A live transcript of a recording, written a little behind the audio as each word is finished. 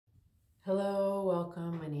Hello,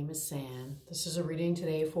 welcome. My name is Sam. This is a reading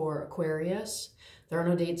today for Aquarius. There are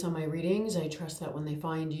no dates on my readings. I trust that when they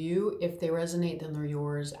find you, if they resonate, then they're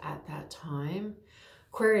yours at that time.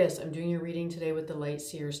 Aquarius, I'm doing your reading today with the Light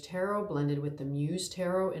Seers Tarot blended with the Muse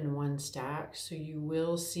Tarot in one stack. So you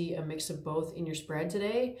will see a mix of both in your spread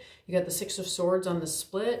today. You got the Six of Swords on the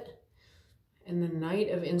split and the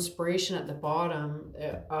Knight of Inspiration at the bottom.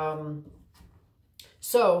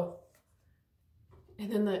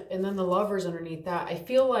 And then the Lovers underneath that. I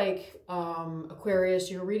feel like, Aquarius,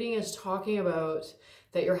 your reading is talking about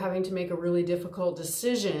that you're having to make a really difficult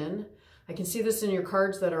decision. I can see this in your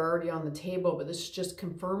cards that are already on the table, but this is just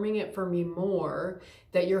confirming it for me more,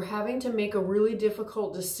 that you're having to make a really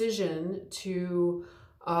difficult decision to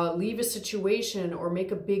leave a situation or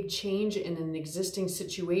make a big change in an existing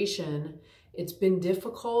situation. It's been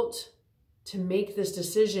difficult to make this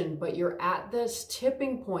decision, but you're at this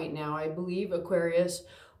tipping point now, I believe, Aquarius,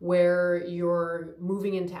 where you're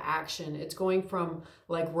moving into action. It's going from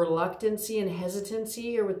like reluctancy and hesitancy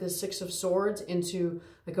here with this Six of Swords into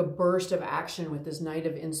like a burst of action with this Knight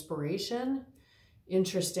of Inspiration.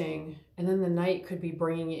 Interesting. And then the Knight could be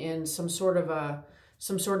bringing in some sort of a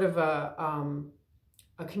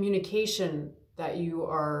communication that you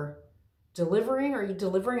are delivering. Are you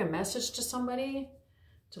delivering a message to somebody?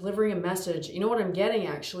 Delivering a message. You know what I'm getting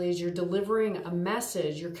actually is you're delivering a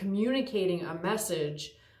message. You're communicating a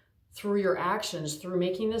message through your actions, through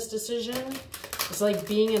making this decision. It's like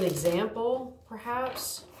being an example,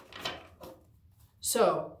 perhaps.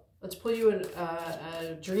 So let's pull you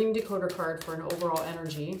a dream decoder card for an overall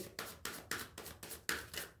energy.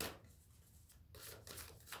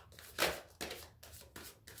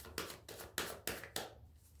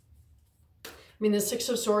 I mean, the Six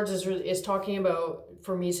of Swords is talking about,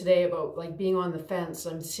 for me today, about like being on the fence.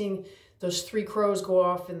 I'm seeing those three crows go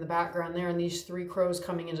off in the background there and these three crows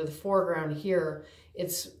coming into the foreground here.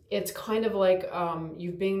 It's kind of like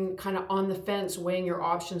you've been kind of on the fence, weighing your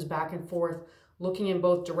options back and forth, looking in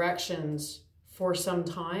both directions for some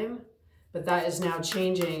time. But that is now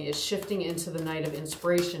changing. It's shifting into the Knight of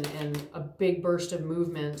Inspiration and a big burst of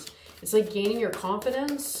movement. It's like gaining your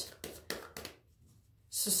confidence.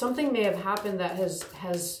 So something may have happened that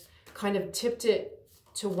has kind of tipped it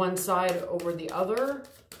to one side over the other.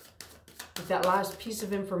 Like that last piece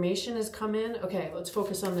of information has come in. Okay, let's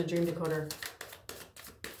focus on the dream decoder.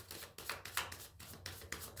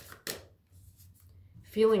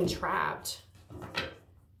 Feeling trapped. Have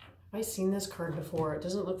I seen this card before? It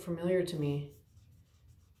doesn't look familiar to me.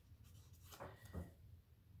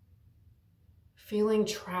 Feeling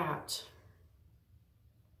trapped.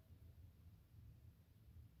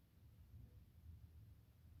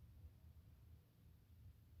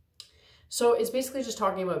 So it's basically just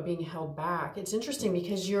talking about being held back. It's interesting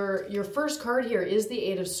because your first card here is the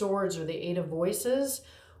Eight of Swords or the Eight of Voices,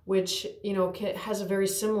 which, you know, has a very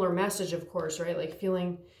similar message, of course, right? Like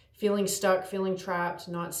feeling stuck, feeling trapped,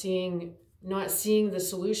 not seeing the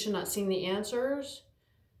solution, not seeing the answers.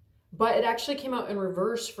 But it actually came out in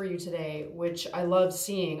reverse for you today, which I love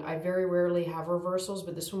seeing. I very rarely have reversals,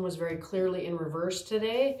 but this one was very clearly in reverse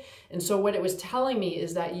today. And so what it was telling me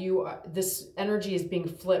is that this energy is being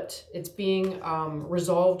flipped. It's being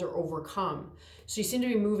resolved or overcome. So you seem to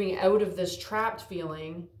be moving out of this trapped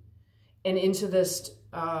feeling and into this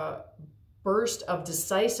burst of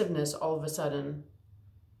decisiveness all of a sudden.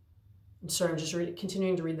 I'm sorry, I'm just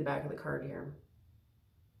continuing to read the back of the card here.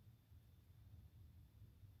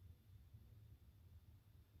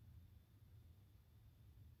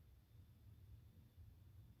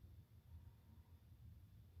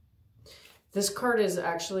 This card is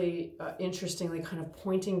actually, interestingly, kind of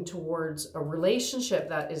pointing towards a relationship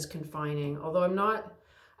that is confining. Although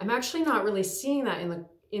I'm actually not really seeing that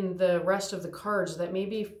in the rest of the cards. That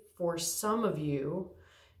maybe for some of you,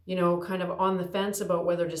 you know, kind of on the fence about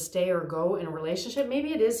whether to stay or go in a relationship.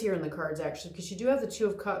 Maybe it is here in the cards, actually, because you do have the Two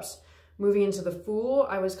of Cups moving into the Fool.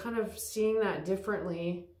 I was kind of seeing that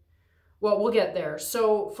differently. Well, we'll get there.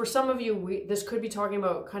 So for some of you, this could be talking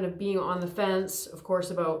about kind of being on the fence, of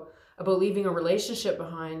course, about leaving a relationship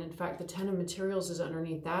behind. In fact, the Ten of Materials is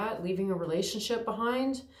underneath that, leaving a relationship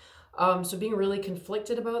behind. So being really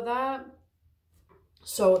conflicted about that.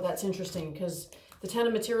 So that's interesting because the Ten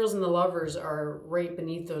of Materials and the Lovers are right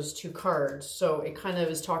beneath those two cards. So it kind of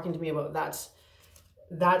is talking to me about that's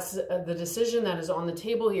the decision that is on the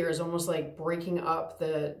table here is almost like breaking up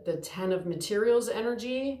the Ten of Materials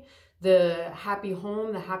energy, the happy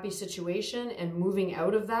home, the happy situation, and moving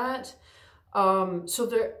out of that.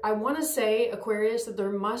 So I want to say, Aquarius, that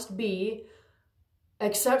there must be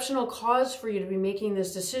exceptional cause for you to be making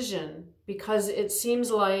this decision, because it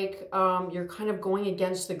seems like you're kind of going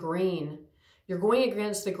against the grain. You're going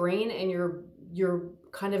against the grain, and you're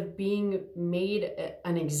kind of being made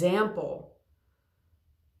an example.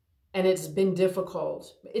 And it's been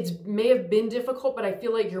difficult. It may have been difficult, but I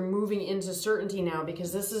feel like you're moving into certainty now,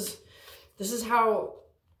 because this is how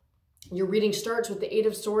your reading starts, with the 8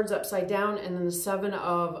 of Swords upside down, and then the 7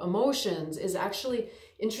 of Emotions is actually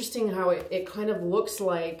interesting how it kind of looks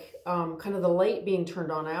like kind of the light being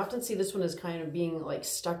turned on. I often see this one as kind of being like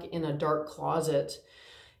stuck in a dark closet.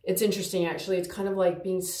 It's interesting, actually. It's kind of like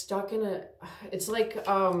being stuck in a, it's like,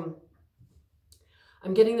 I'm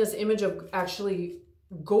getting this image of actually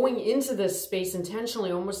going into this space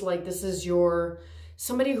intentionally, almost like this is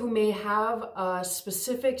somebody who may have a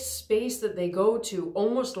specific space that they go to,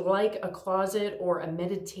 almost like a closet or a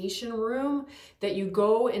meditation room, that you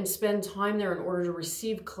go and spend time there in order to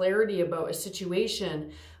receive clarity about a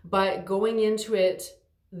situation. But going into it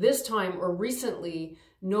this time or recently,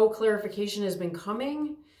 no clarification has been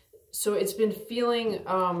coming. So it's been feeling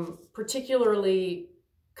particularly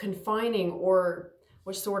confining, or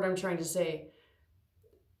what's the word I'm trying to say?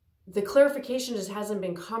 The clarification just hasn't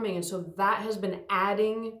been coming. And so that has been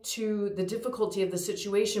adding to the difficulty of the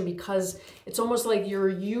situation, because it's almost like your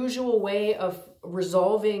usual way of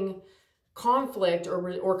resolving conflict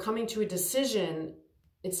or coming to a decision,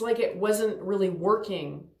 it's like it wasn't really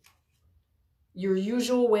working. Your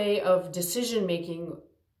usual way of decision making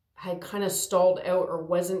had kind of stalled out or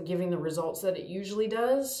wasn't giving the results that it usually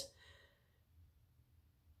does.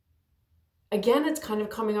 Again, it's kind of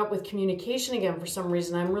coming up with communication again for some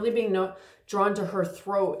reason. I'm really being drawn to her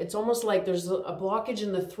throat. It's almost like there's a blockage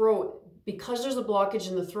in the throat. Because there's a blockage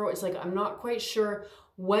in the throat, it's like I'm not quite sure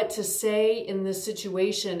what to say in this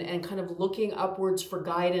situation, and kind of looking upwards for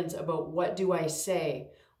guidance about what do I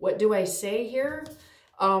say? What do I say here?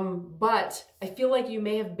 But I feel like you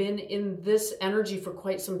may have been in this energy for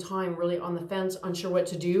quite some time, really on the fence, unsure what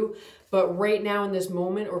to do. But right now in this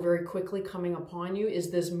moment, or very quickly coming upon you,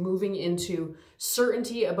 is this moving into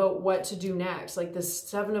certainty about what to do next. Like this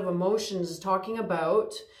 7 of Emotions is talking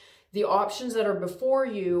about the options that are before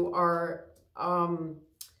you are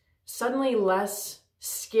suddenly less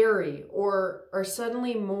scary, or are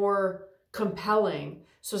suddenly more compelling.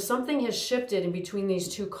 So something has shifted in between these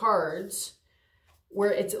two cards,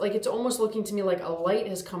 where it's like, it's almost looking to me like a light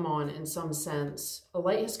has come on in some sense. A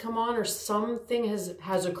light has come on, or something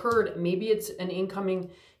has occurred. Maybe it's an incoming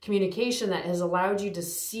communication that has allowed you to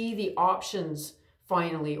see the options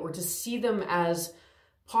finally, or to see them as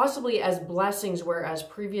possibly as blessings, whereas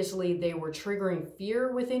previously they were triggering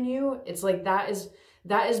fear within you. It's like that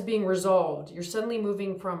is being resolved. You're suddenly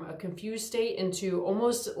moving from a confused state into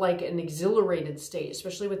almost like an exhilarated state,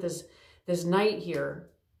 especially with this Knight here.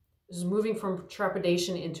 This is moving from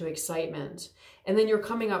trepidation into excitement. And then you're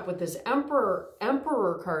coming up with this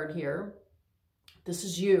Emperor card here. This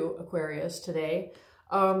is you, Aquarius, today.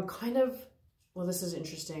 Well, this is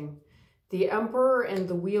interesting. The Emperor and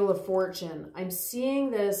the Wheel of Fortune. I'm seeing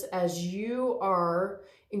this as you are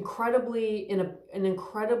incredibly in an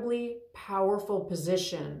incredibly powerful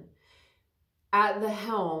position at the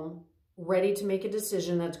helm, ready to make a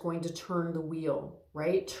decision that's going to turn the wheel,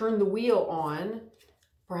 right? Turn the wheel on.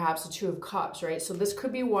 Perhaps the 2 of Cups, right? So this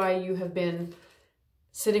could be why you have been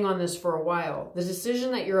sitting on this for a while. The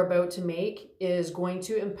decision that you're about to make is going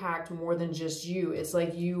to impact more than just you. It's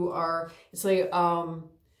like it's like,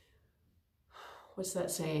 what's that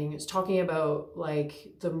saying? It's talking about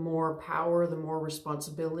like the more power, the more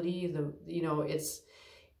responsibility, it's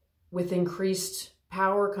with increased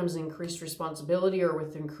power comes increased responsibility, or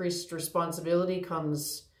with increased responsibility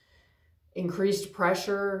comes increased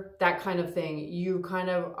pressure, that kind of thing. You kind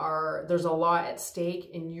of are, there's a lot at stake,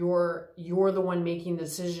 and you're the one making the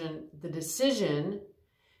decision.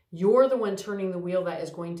 You're the one turning the wheel that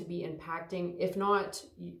is going to be impacting, if not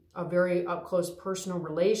a very up close personal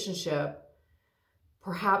relationship,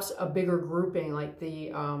 perhaps a bigger grouping, like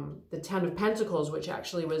the 10 of Pentacles, which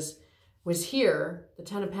actually was here. The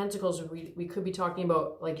 10 of Pentacles, we could be talking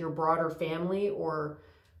about like your broader family or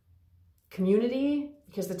community,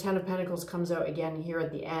 because the 10 of Pentacles comes out again here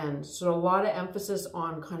at the end. So a lot of emphasis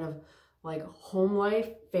on kind of like home life,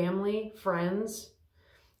 family, friends.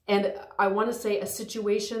 And I want to say a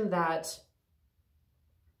situation that,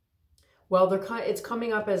 well, it's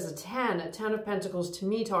coming up as a 10. A 10 of Pentacles to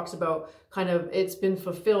me talks about kind of, it's been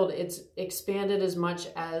fulfilled. It's expanded as much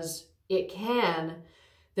as it can.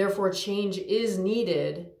 Therefore, change is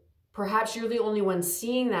needed. Perhaps you're the only one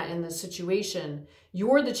seeing that in this situation.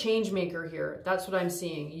 You're the change maker here. That's what I'm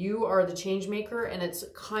seeing. You are the change maker, and it's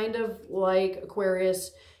kind of like,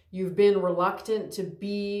 Aquarius, you've been reluctant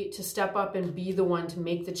to step up and be the one to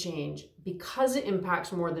make the change because it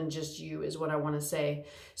impacts more than just you, is what I want to say.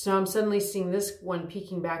 So now I'm suddenly seeing this one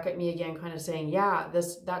peeking back at me again, kind of saying, yeah,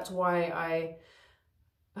 that's why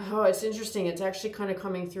oh, it's interesting. It's actually kind of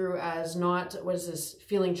coming through as not, what is this,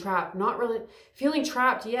 feeling trapped. Not really, feeling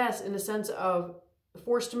trapped, yes, in the sense of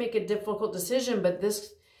forced to make a difficult decision, but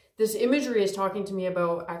this imagery is talking to me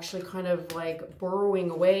about actually kind of like burrowing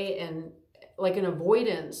away and like an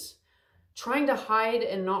avoidance, trying to hide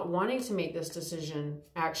and not wanting to make this decision,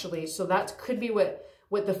 actually. So that could be what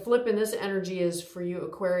the flip in this energy is for you,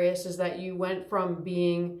 Aquarius, is that you went from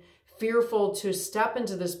being fearful to step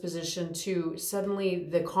into this position to suddenly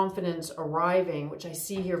the confidence arriving, which I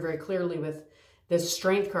see here very clearly with this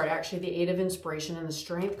Strength card, actually the Eight of Inspiration and the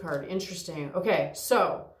Strength card. Interesting. Okay,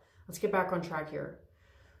 so let's get back on track here.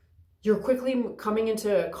 You're quickly coming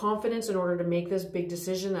into confidence in order to make this big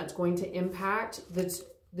decision that's going to impact. That's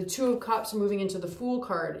the Two of Cups moving into the Fool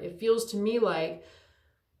card. It feels to me like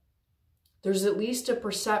there's at least a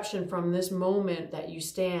perception from this moment that you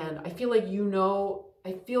stand. I feel like you know,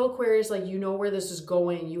 I feel, Aquarius, like you know where this is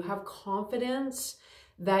going. You have confidence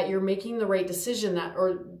that you're making the right decision, that,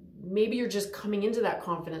 or maybe you're just coming into that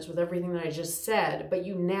confidence with everything that I just said, but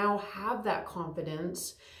you now have that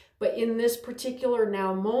confidence. But in this particular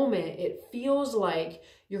now moment, it feels like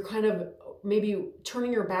you're kind of maybe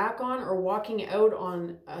turning your back on or walking out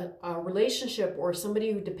on a relationship or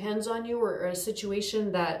somebody who depends on you, or a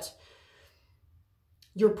situation that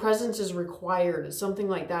your presence is required, something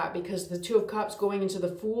like that, because the Two of Cups going into the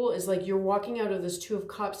Fool is like you're walking out of this Two of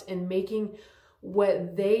Cups and making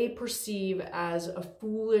what they perceive as a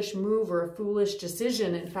foolish move or a foolish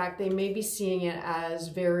decision. In fact, they may be seeing it as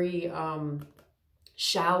very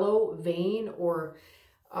shallow, vain, or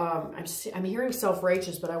I'm hearing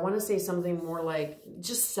self-righteous, but I want to say something more like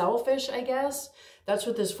just selfish, I guess. That's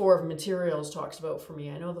what this Four of Materials talks about for me.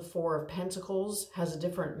 I know the Four of Pentacles has a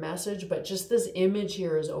different message, but just this image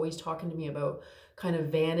here is always talking to me about kind of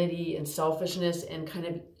vanity and selfishness and kind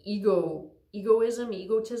of egotism.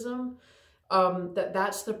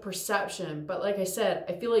 That's the perception. But like I said,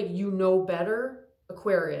 I feel like you know better,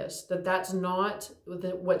 Aquarius, that's not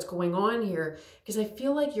what's going on here, because I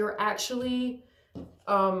feel like you're actually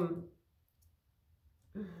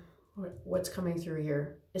what's coming through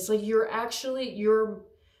here, it's like you're actually, your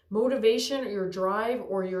motivation or your drive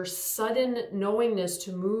or your sudden knowingness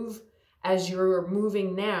to move as you're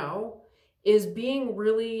moving now is being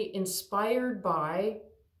really inspired by,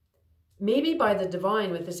 maybe by the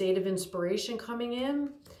divine, with this Eight of Inspiration coming in.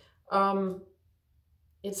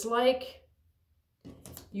 It's like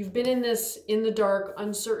you've been in this, in the dark,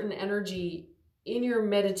 uncertain energy, in your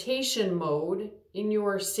meditation mode, in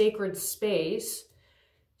your sacred space,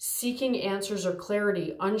 seeking answers or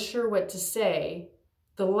clarity, unsure what to say.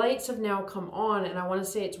 The lights have now come on, and I want to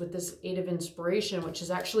say it's with this Eight of Inspiration, which is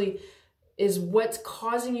actually what's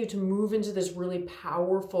causing you to move into this really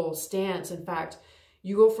powerful stance. In fact,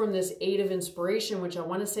 you go from this Eight of Inspiration, which I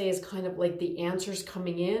want to say is kind of like the answers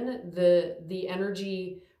coming in, the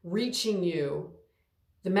energy reaching you.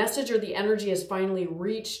 The message or the energy has finally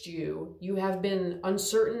reached you. You have been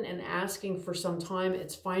uncertain and asking for some time.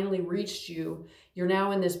 It's finally reached you. You're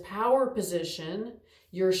now in this power position.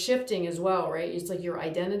 You're shifting as well, right? It's like your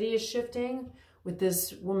identity is shifting, with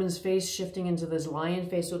this woman's face shifting into this lion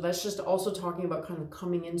face. So that's just also talking about kind of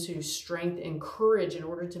coming into strength and courage in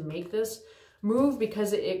order to make this move,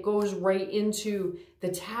 because it goes right into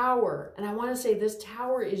the Tower. And I want to say this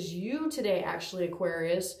Tower is you today, actually,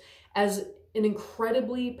 Aquarius, as an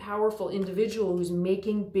incredibly powerful individual who's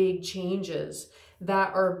making big changes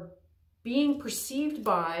that are being perceived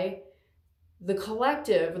by the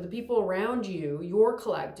collective, or the people around you, your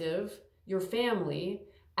collective, your family,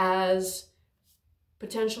 as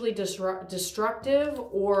potentially destructive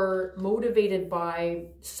or motivated by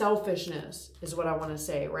selfishness, is what I want to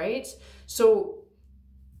say, right? So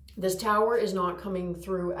this Tower is not coming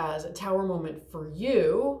through as a Tower moment for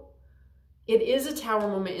you. It is a Tower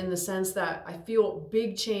moment in the sense that I feel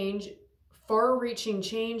big change, far-reaching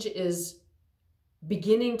change is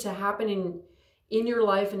beginning to happen in your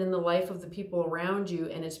life and in the life of the people around you,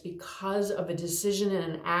 and it's because of a decision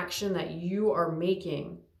and an action that you are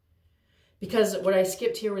making. Because what I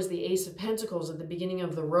skipped here was the Ace of Pentacles at the beginning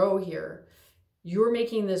of the row here. You're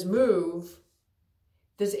making this move.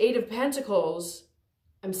 This Eight of Pentacles,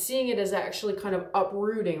 I'm seeing it as actually kind of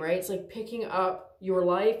uprooting, right? It's like picking up your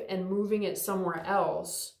life and moving it somewhere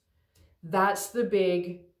else. That's the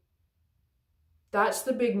big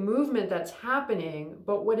movement that's happening.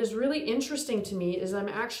 But what is really interesting to me is I'm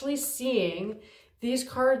actually seeing these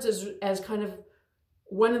cards as kind of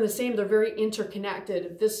one and the same. They're very interconnected.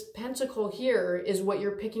 If this pentacle here is what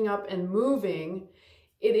you're picking up and moving,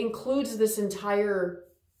 it includes this entire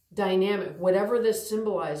dynamic. Whatever this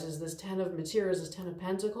symbolizes, this 10 of materials, this 10 of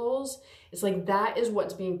pentacles, it's like that is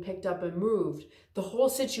what's being picked up and moved. The whole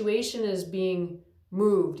situation is being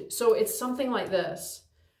moved. So it's something like this,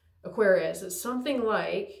 Aquarius. It's something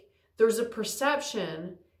like there's a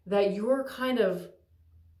perception that you're kind of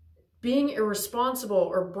being irresponsible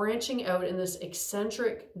or branching out in this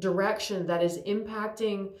eccentric direction that is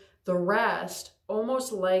impacting the rest,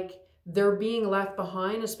 almost like they're being left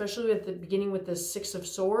behind, especially at the beginning with the 6 of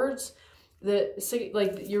Swords.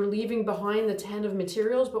 Like you're leaving behind the 10 of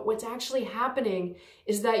materials, but what's actually happening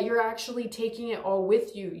is that you're actually taking it all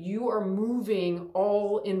with you. You are moving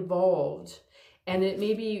all involved, and it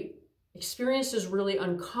may be experienced as really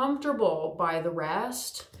uncomfortable by the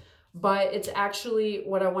rest, but it's actually,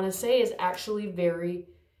 what I want to say is actually very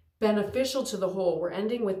beneficial to the whole. We're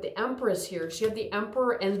ending with the Empress here. So you have the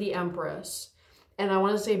Emperor and the Empress. And I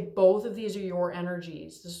want to say both of these are your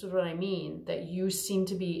energies. This is what I mean, that you seem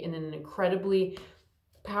to be in an incredibly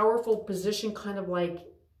powerful position, kind of like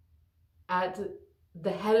at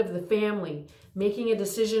the head of the family, making a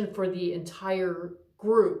decision for the entire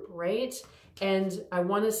group, right? And I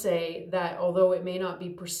want to say that although it may not be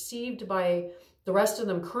perceived by the rest of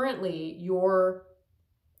them currently,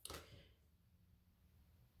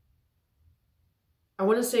 I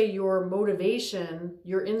want to say your motivation,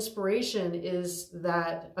 your inspiration is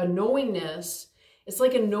that a knowingness, it's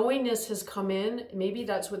like a knowingness has come in. Maybe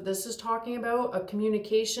that's what this is talking about, a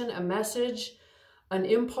communication, a message, an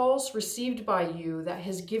impulse received by you that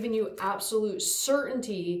has given you absolute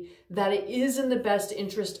certainty that it is in the best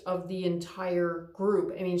interest of the entire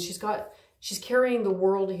group. I mean, she's carrying the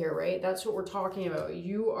world here, right? That's what we're talking about.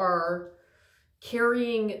 You are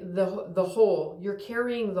carrying the whole. You're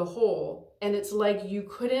carrying the whole. And it's like you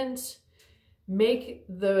couldn't make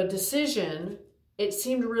the decision. It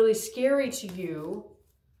seemed really scary to you.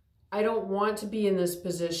 I don't want to be in this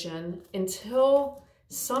position until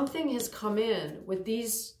something has come in with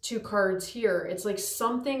these 2 cards here. It's like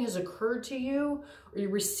something has occurred to you, or you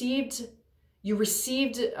received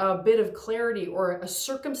a bit of clarity, or a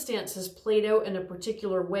circumstance has played out in a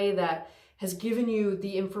particular way that has given you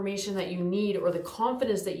the information that you need, or the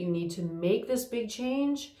confidence that you need to make this big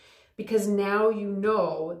change, because now you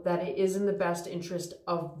know that it is in the best interest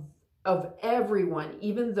of everyone,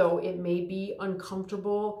 even though it may be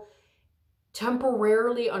uncomfortable,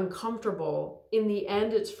 temporarily uncomfortable. In the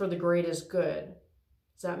end, it's for the greatest good.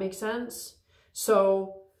 Does that make sense?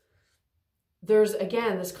 So there's,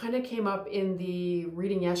 again, this kind of came up in the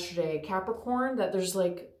reading yesterday, Capricorn, that there's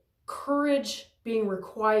like courage being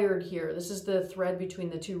required here. This is the thread between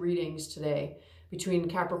the 2 readings today, between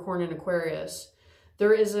Capricorn and Aquarius.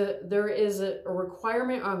 There is a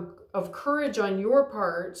requirement of courage on your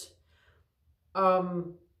part,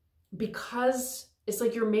 because it's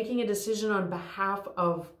like you're making a decision on behalf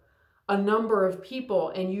of a number of people,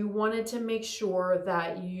 and you wanted to make sure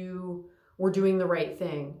that you were doing the right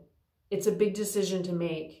thing. It's a big decision to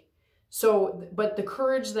make. So, but the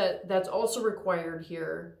courage that's also required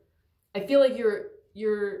here, I feel like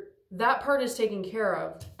that part is taken care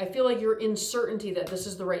of. I feel like you're in certainty that this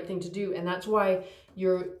is the right thing to do. And that's why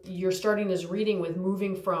you're starting this reading with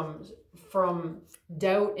moving from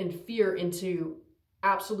doubt and fear into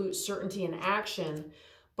absolute certainty and action.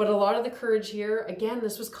 But a lot of the courage here, again,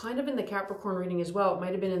 this was kind of in the Capricorn reading as well, it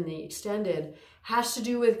might have been in the extended, has to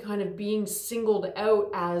do with kind of being singled out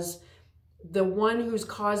as the one who's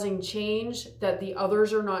causing change that the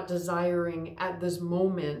others are not desiring at this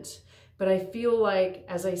moment. But I feel like,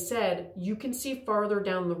 as I said, you can see farther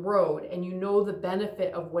down the road, and you know the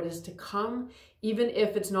benefit of what is to come, even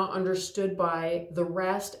if it's not understood by the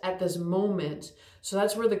rest at this moment. So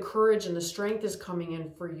that's where the courage and the strength is coming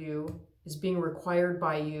in for you, is being required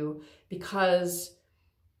by you, because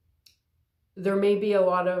there may be a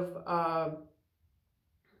lot of,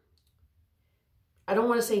 I don't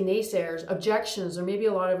want to say naysayers, objections. There may be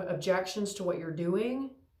a lot of objections to what you're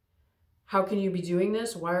doing. How can you be doing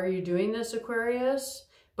this? Why are you doing this, Aquarius?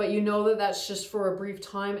 But you know that that's just for a brief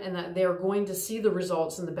time, and that they're going to see the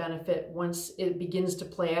results and the benefit once it begins to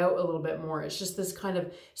play out a little bit more. It's just this kind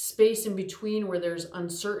of space in between where there's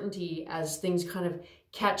uncertainty as things kind of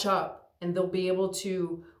catch up, and they'll be able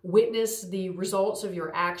to witness the results of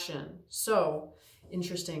your action. So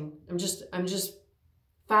interesting. I'm just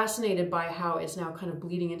fascinated by how it's now kind of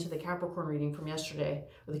bleeding into the Capricorn reading from yesterday,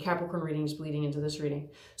 or the Capricorn reading is bleeding into this reading.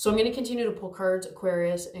 So I'm going to continue to pull cards,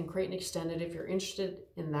 Aquarius, and create an extended if you're interested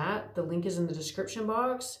in that. The link is in the description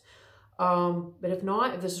box. But if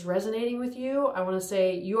not, if this is resonating with you, I want to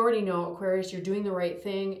say, you already know, Aquarius, you're doing the right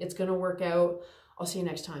thing. It's going to work out. I'll see you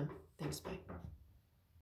next time. Thanks. Bye.